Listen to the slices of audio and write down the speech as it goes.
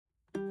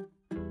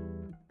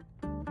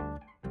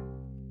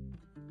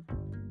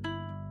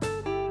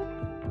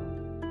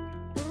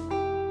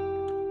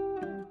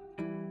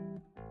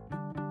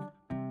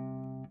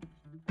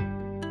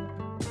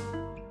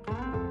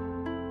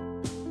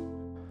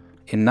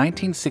In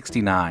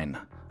 1969,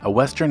 a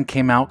Western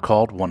came out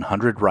called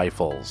 100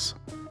 Rifles.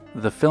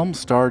 The film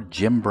starred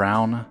Jim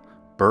Brown,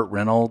 Burt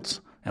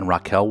Reynolds, and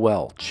Raquel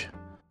Welch.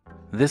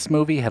 This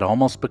movie had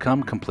almost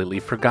become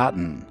completely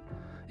forgotten.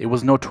 It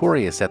was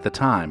notorious at the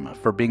time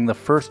for being the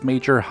first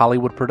major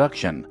Hollywood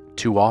production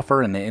to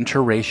offer an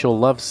interracial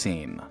love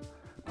scene.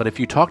 But if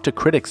you talked to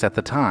critics at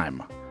the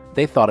time,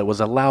 they thought it was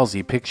a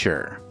lousy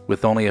picture,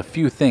 with only a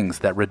few things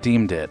that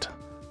redeemed it,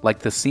 like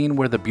the scene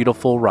where the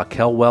beautiful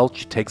Raquel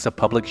Welch takes a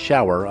public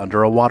shower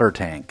under a water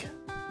tank.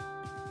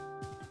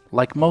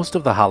 Like most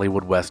of the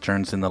Hollywood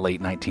westerns in the late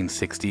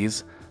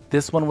 1960s,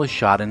 this one was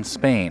shot in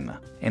Spain,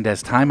 and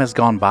as time has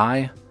gone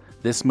by,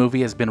 this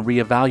movie has been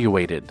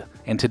reevaluated,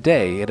 and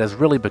today it has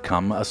really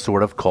become a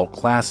sort of cult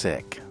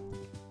classic.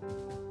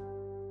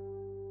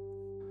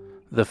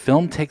 The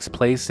film takes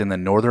place in the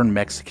northern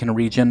Mexican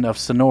region of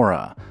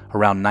Sonora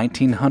around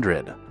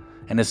 1900,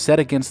 and is set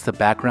against the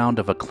background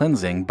of a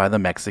cleansing by the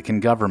Mexican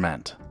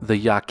government. The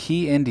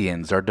Yaqui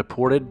Indians are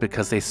deported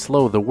because they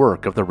slow the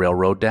work of the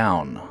railroad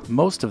down.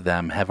 Most of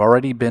them have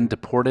already been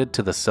deported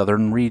to the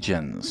southern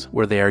regions,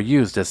 where they are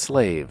used as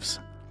slaves.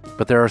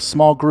 But there are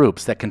small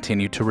groups that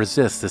continue to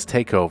resist this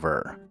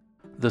takeover.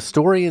 The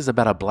story is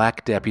about a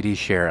black deputy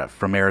sheriff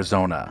from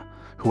Arizona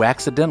who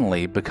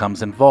accidentally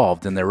becomes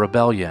involved in their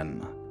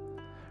rebellion.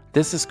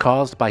 This is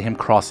caused by him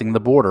crossing the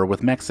border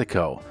with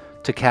Mexico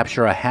to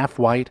capture a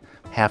half-white,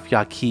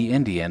 half-Yaqui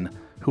Indian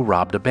who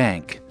robbed a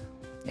bank,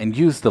 and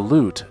used the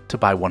loot to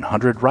buy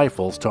 100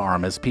 rifles to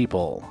arm his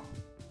people.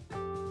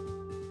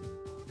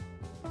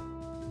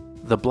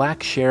 The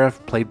black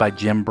sheriff, played by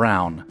Jim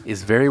Brown,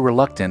 is very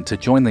reluctant to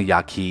join the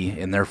Yaqui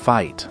in their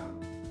fight.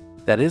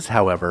 That is,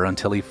 however,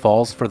 until he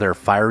falls for their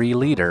fiery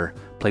leader,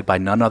 played by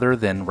none other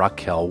than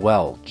Raquel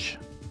Welch.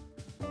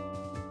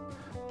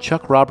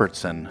 Chuck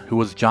Robertson, who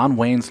was John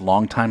Wayne's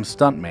longtime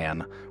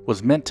stuntman,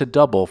 was meant to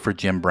double for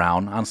Jim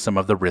Brown on some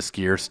of the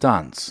riskier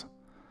stunts.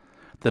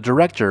 The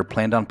director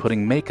planned on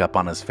putting makeup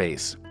on his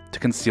face to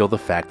conceal the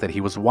fact that he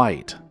was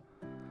white.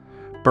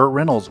 Burt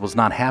Reynolds was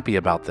not happy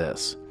about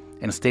this,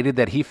 and stated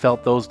that he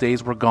felt those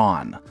days were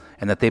gone,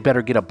 and that they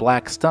better get a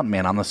black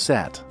stuntman on the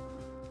set.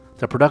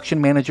 The production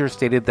manager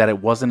stated that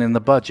it wasn't in the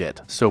budget,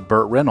 so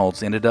Burt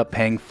Reynolds ended up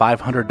paying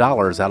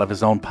 $500 out of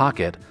his own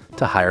pocket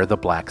to hire the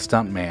black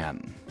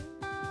stuntman.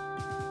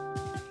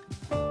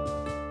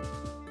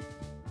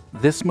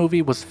 This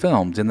movie was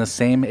filmed in the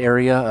same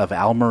area of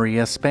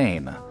Almeria,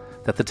 Spain,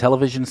 that the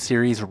television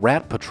series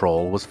Rat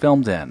Patrol was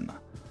filmed in.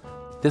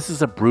 This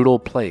is a brutal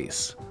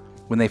place.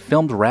 When they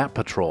filmed Rat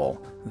Patrol,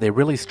 they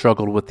really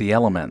struggled with the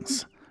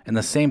elements, and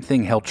the same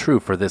thing held true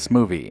for this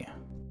movie.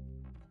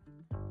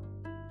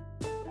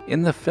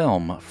 In the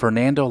film,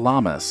 Fernando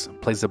Lamas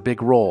plays a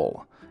big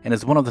role, and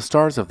is one of the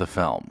stars of the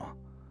film.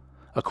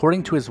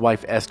 According to his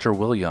wife Esther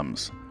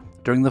Williams,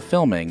 during the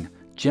filming,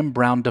 Jim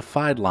Brown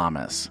defied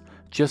Lamas,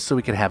 just so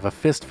he could have a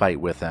fist fight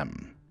with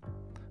him.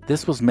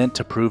 This was meant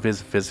to prove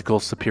his physical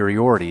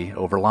superiority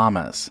over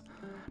Lamas,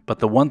 but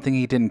the one thing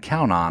he didn't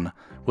count on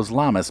was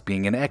Lamas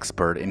being an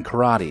expert in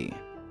karate.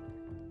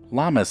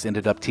 Lamas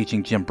ended up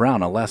teaching Jim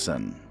Brown a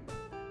lesson.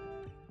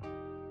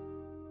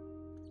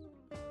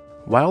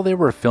 While they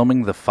were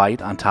filming the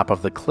fight on top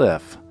of the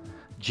cliff,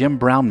 Jim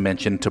Brown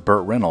mentioned to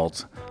Burt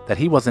Reynolds that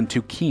he wasn't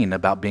too keen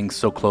about being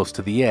so close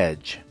to the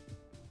edge.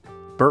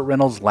 Burt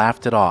Reynolds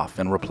laughed it off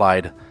and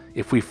replied,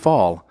 "If we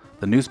fall,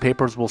 the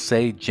newspapers will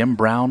say Jim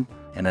Brown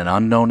and an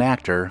unknown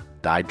actor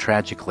died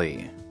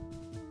tragically."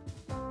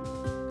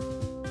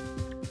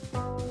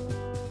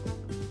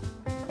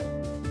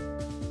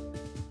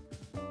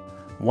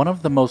 One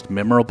of the most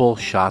memorable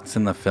shots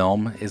in the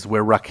film is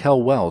where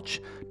Raquel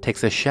Welch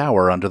takes a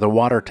shower under the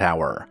water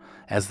tower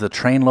as the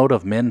trainload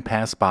of men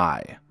pass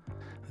by.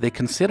 They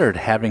considered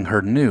having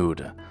her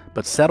nude,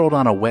 but settled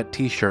on a wet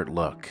t-shirt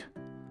look.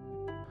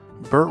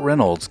 Burt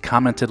Reynolds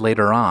commented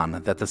later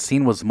on that the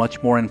scene was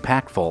much more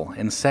impactful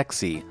and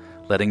sexy,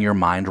 letting your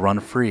mind run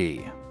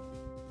free.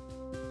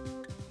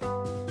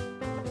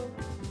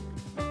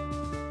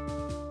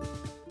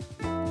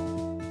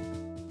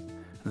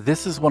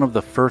 This is one of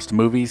the first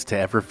movies to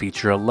ever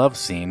feature a love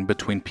scene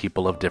between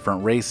people of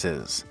different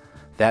races,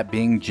 that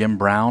being Jim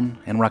Brown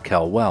and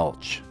Raquel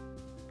Welch.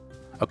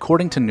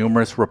 According to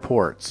numerous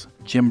reports,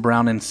 Jim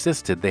Brown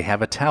insisted they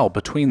have a towel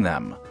between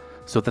them,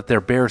 so that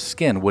their bare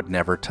skin would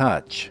never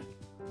touch.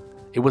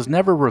 It was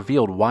never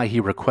revealed why he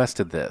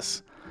requested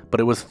this, but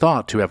it was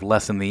thought to have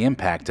lessened the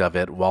impact of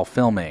it while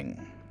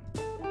filming.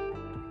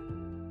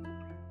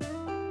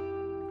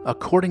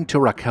 According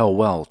to Raquel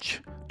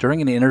Welch, during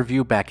an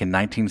interview back in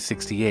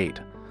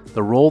 1968,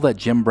 the role that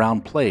Jim Brown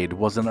played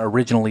wasn't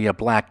originally a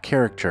black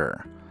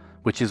character,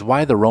 which is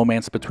why the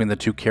romance between the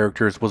two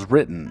characters was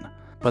written,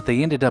 but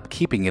they ended up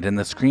keeping it in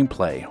the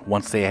screenplay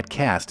once they had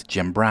cast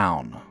Jim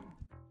Brown.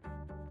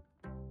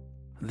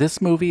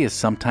 This movie is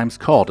sometimes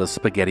called a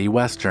spaghetti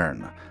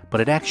western, but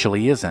it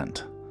actually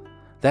isn't.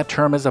 That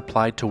term is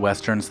applied to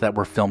westerns that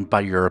were filmed by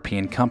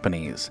European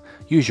companies,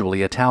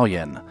 usually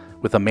Italian,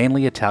 with a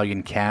mainly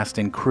Italian cast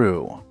and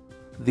crew.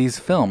 These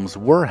films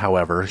were,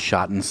 however,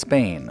 shot in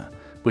Spain,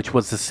 which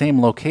was the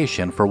same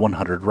location for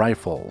 100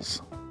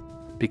 Rifles.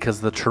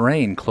 Because the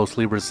terrain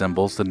closely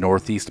resembles the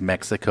northeast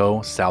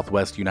Mexico,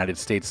 southwest United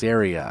States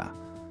area.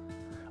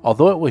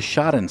 Although it was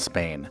shot in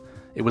Spain,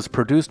 it was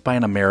produced by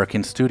an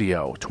American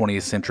studio,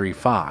 20th Century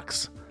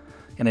Fox,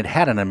 and it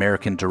had an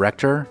American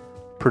director,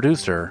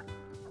 producer,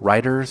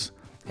 writers,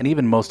 and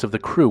even most of the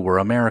crew were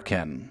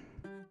American.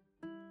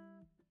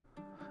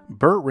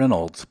 Burt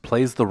Reynolds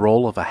plays the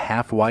role of a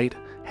half-white,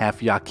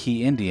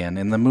 half-Yaqui Indian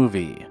in the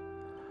movie.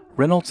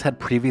 Reynolds had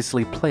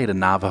previously played a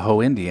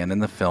Navajo Indian in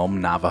the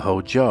film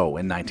Navajo Joe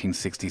in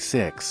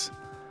 1966.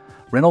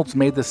 Reynolds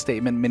made the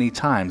statement many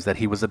times that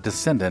he was a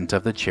descendant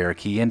of the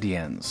Cherokee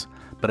Indians,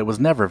 but it was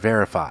never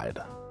verified.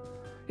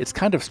 It's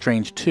kind of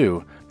strange,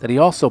 too, that he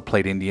also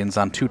played Indians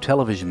on 2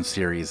 television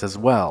series as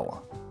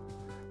well.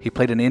 He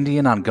played an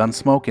Indian on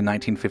Gunsmoke in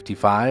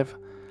 1955,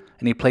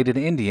 and he played an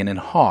Indian in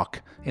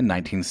Hawk in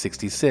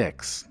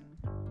 1966.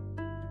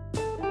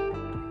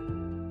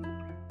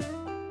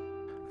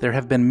 There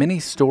have been many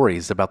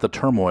stories about the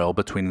turmoil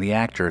between the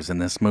actors in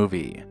this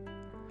movie.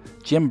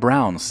 Jim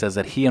Brown says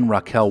that he and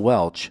Raquel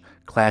Welch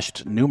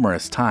clashed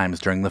numerous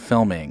times during the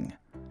filming.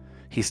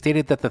 He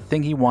stated that the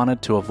thing he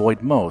wanted to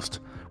avoid most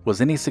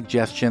was any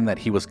suggestion that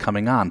he was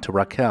coming on to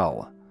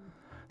Raquel.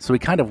 So he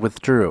kind of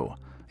withdrew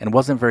and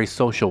wasn't very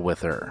social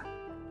with her.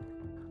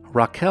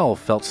 Raquel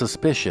felt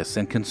suspicious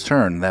and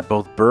concerned that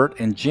both Burt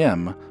and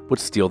Jim would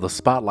steal the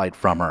spotlight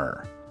from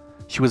her.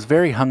 She was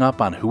very hung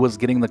up on who was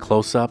getting the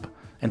close-up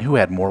and who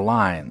had more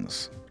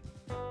lines.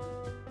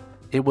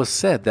 It was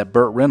said that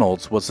Burt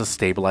Reynolds was a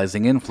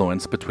stabilizing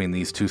influence between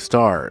these two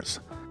stars.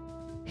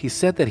 He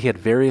said that he had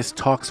various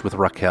talks with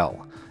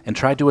Raquel and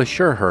tried to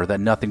assure her that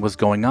nothing was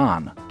going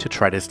on to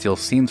try to steal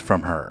scenes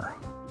from her.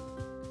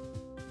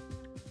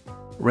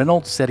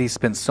 Reynolds said he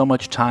spent so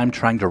much time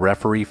trying to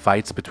referee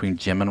fights between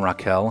Jim and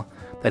Raquel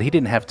that he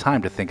didn't have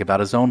time to think about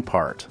his own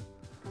part.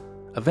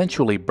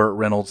 Eventually, Burt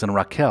Reynolds and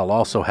Raquel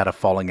also had a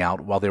falling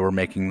out while they were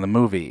making the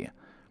movie.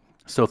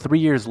 So 3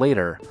 years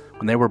later,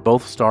 when they were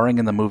both starring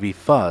in the movie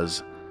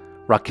Fuzz,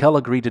 Raquel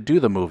agreed to do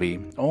the movie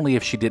only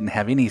if she didn't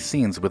have any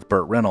scenes with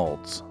Burt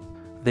Reynolds.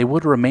 They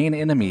would remain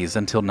enemies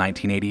until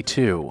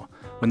 1982,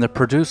 when the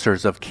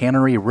producers of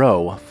Cannery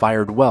Row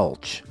fired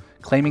Welch,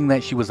 claiming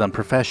that she was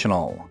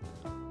unprofessional.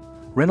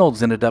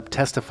 Reynolds ended up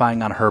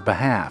testifying on her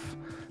behalf,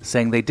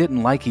 saying they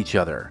didn't like each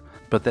other,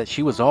 but that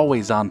she was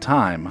always on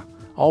time,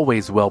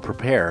 always well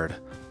prepared,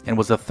 and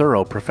was a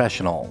thorough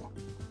professional.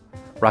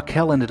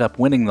 Raquel ended up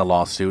winning the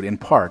lawsuit in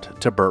part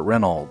to Burt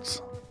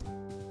Reynolds.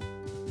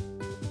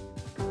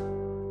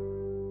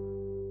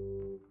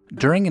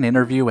 During an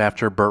interview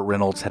after Burt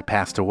Reynolds had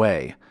passed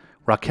away,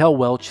 Raquel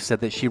Welch said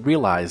that she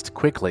realized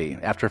quickly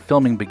after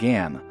filming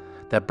began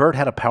that Burt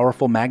had a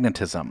powerful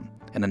magnetism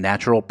and a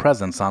natural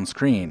presence on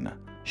screen.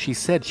 She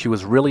said she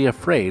was really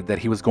afraid that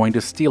he was going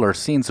to steal her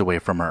scenes away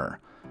from her,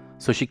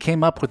 so she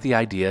came up with the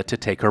idea to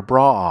take her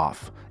bra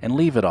off and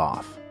leave it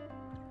off.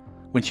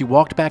 When she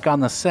walked back on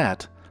the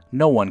set,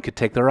 no one could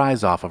take their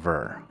eyes off of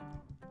her.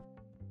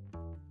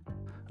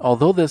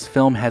 Although this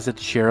film has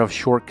its share of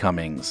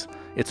shortcomings,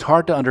 it's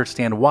hard to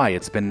understand why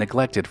it's been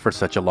neglected for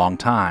such a long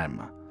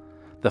time.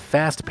 The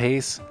fast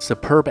pace,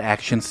 superb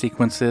action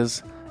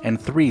sequences, and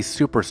 3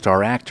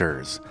 superstar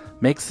actors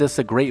makes this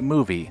a great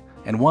movie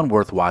and one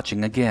worth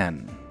watching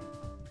again.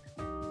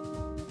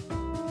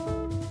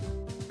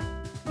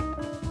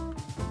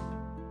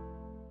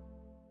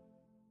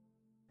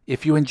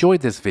 If you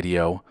enjoyed this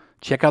video,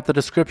 check out the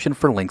description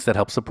for links that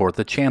help support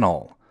the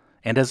channel.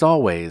 And as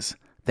always,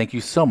 thank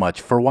you so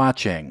much for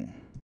watching.